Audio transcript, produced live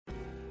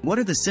What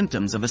are the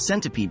symptoms of a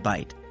centipede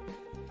bite?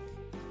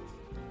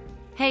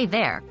 Hey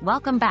there,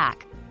 welcome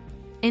back.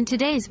 In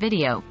today's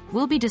video,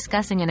 we'll be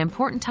discussing an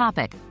important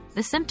topic,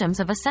 the symptoms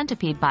of a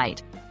centipede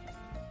bite.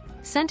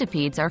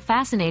 Centipedes are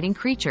fascinating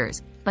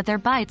creatures, but their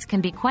bites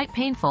can be quite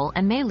painful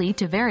and may lead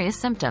to various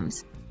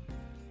symptoms.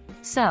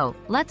 So,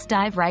 let's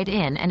dive right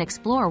in and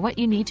explore what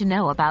you need to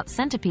know about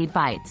centipede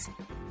bites.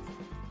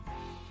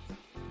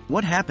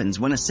 What happens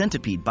when a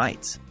centipede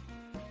bites?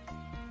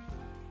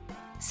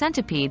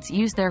 Centipedes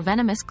use their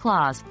venomous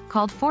claws,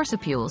 called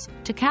forcipules,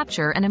 to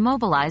capture and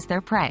immobilize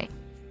their prey.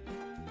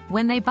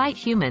 When they bite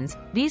humans,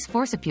 these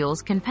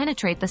forcipules can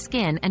penetrate the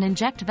skin and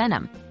inject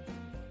venom.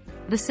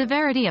 The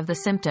severity of the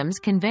symptoms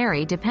can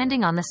vary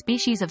depending on the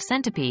species of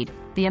centipede,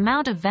 the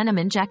amount of venom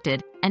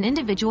injected, and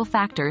individual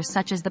factors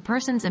such as the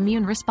person's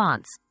immune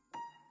response.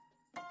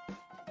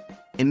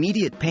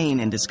 Immediate pain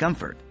and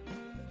discomfort.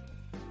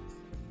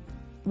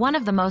 One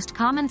of the most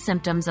common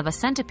symptoms of a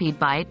centipede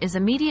bite is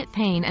immediate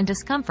pain and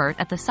discomfort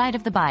at the site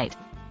of the bite.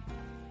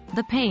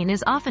 The pain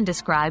is often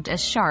described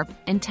as sharp,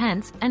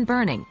 intense, and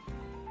burning.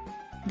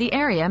 The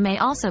area may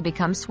also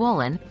become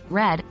swollen,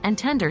 red, and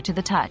tender to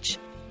the touch.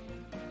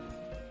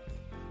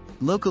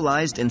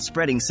 Localized and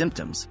spreading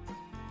symptoms.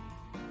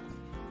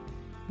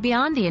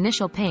 Beyond the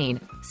initial pain,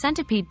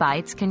 centipede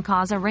bites can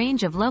cause a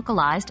range of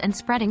localized and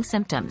spreading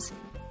symptoms.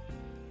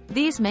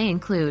 These may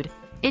include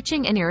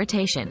itching and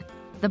irritation.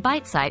 The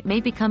bite site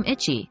may become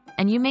itchy,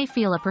 and you may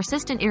feel a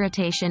persistent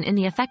irritation in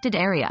the affected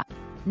area.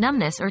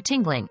 Numbness or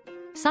tingling.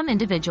 Some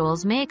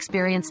individuals may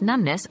experience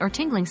numbness or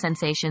tingling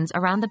sensations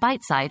around the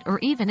bite site or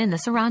even in the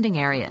surrounding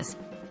areas.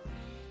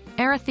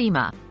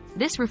 Erythema.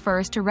 This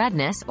refers to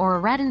redness or a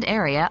reddened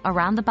area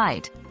around the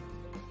bite.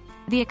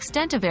 The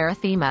extent of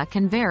erythema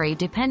can vary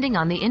depending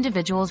on the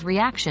individual's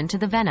reaction to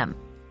the venom.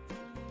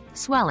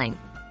 Swelling.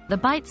 The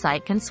bite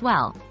site can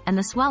swell, and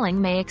the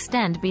swelling may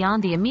extend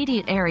beyond the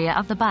immediate area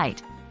of the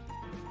bite.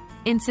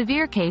 In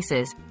severe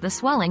cases, the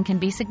swelling can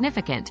be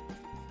significant.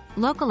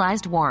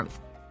 Localized warmth.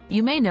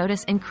 You may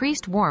notice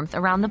increased warmth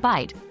around the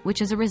bite,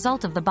 which is a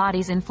result of the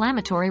body's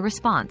inflammatory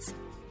response.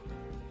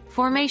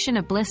 Formation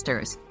of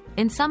blisters.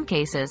 In some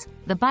cases,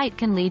 the bite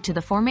can lead to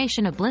the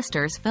formation of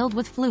blisters filled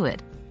with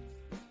fluid.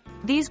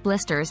 These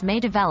blisters may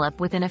develop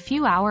within a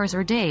few hours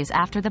or days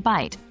after the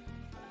bite.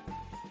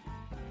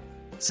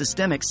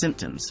 Systemic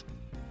symptoms.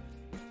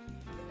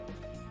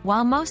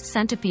 While most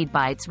centipede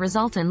bites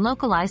result in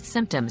localized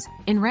symptoms,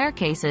 in rare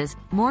cases,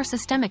 more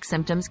systemic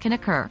symptoms can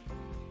occur.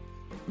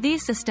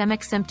 These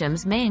systemic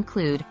symptoms may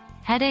include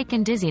headache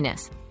and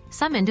dizziness.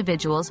 Some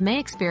individuals may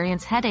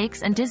experience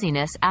headaches and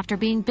dizziness after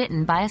being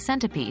bitten by a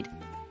centipede.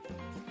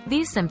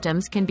 These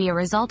symptoms can be a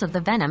result of the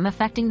venom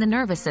affecting the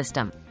nervous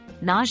system.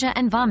 Nausea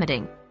and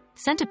vomiting.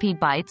 Centipede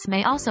bites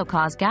may also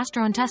cause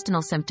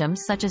gastrointestinal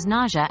symptoms such as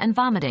nausea and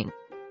vomiting.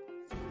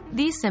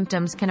 These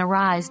symptoms can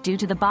arise due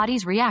to the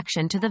body's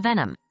reaction to the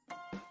venom.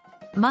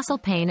 Muscle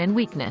pain and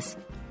weakness.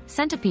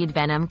 Centipede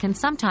venom can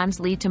sometimes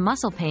lead to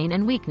muscle pain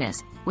and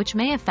weakness, which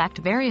may affect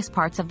various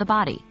parts of the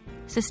body.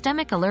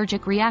 Systemic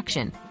allergic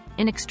reaction.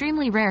 In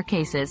extremely rare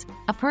cases,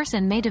 a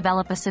person may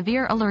develop a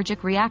severe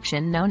allergic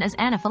reaction known as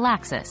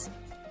anaphylaxis.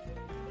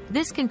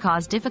 This can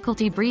cause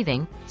difficulty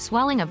breathing,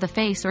 swelling of the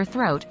face or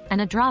throat,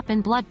 and a drop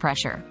in blood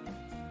pressure.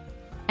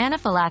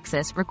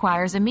 Anaphylaxis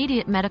requires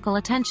immediate medical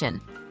attention.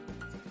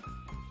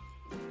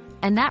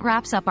 And that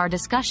wraps up our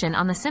discussion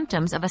on the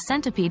symptoms of a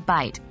centipede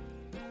bite.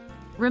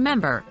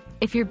 Remember,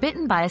 if you're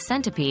bitten by a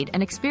centipede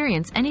and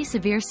experience any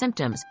severe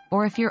symptoms,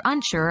 or if you're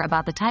unsure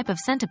about the type of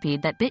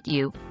centipede that bit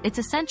you, it's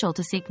essential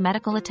to seek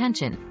medical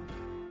attention.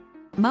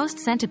 Most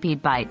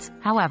centipede bites,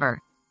 however,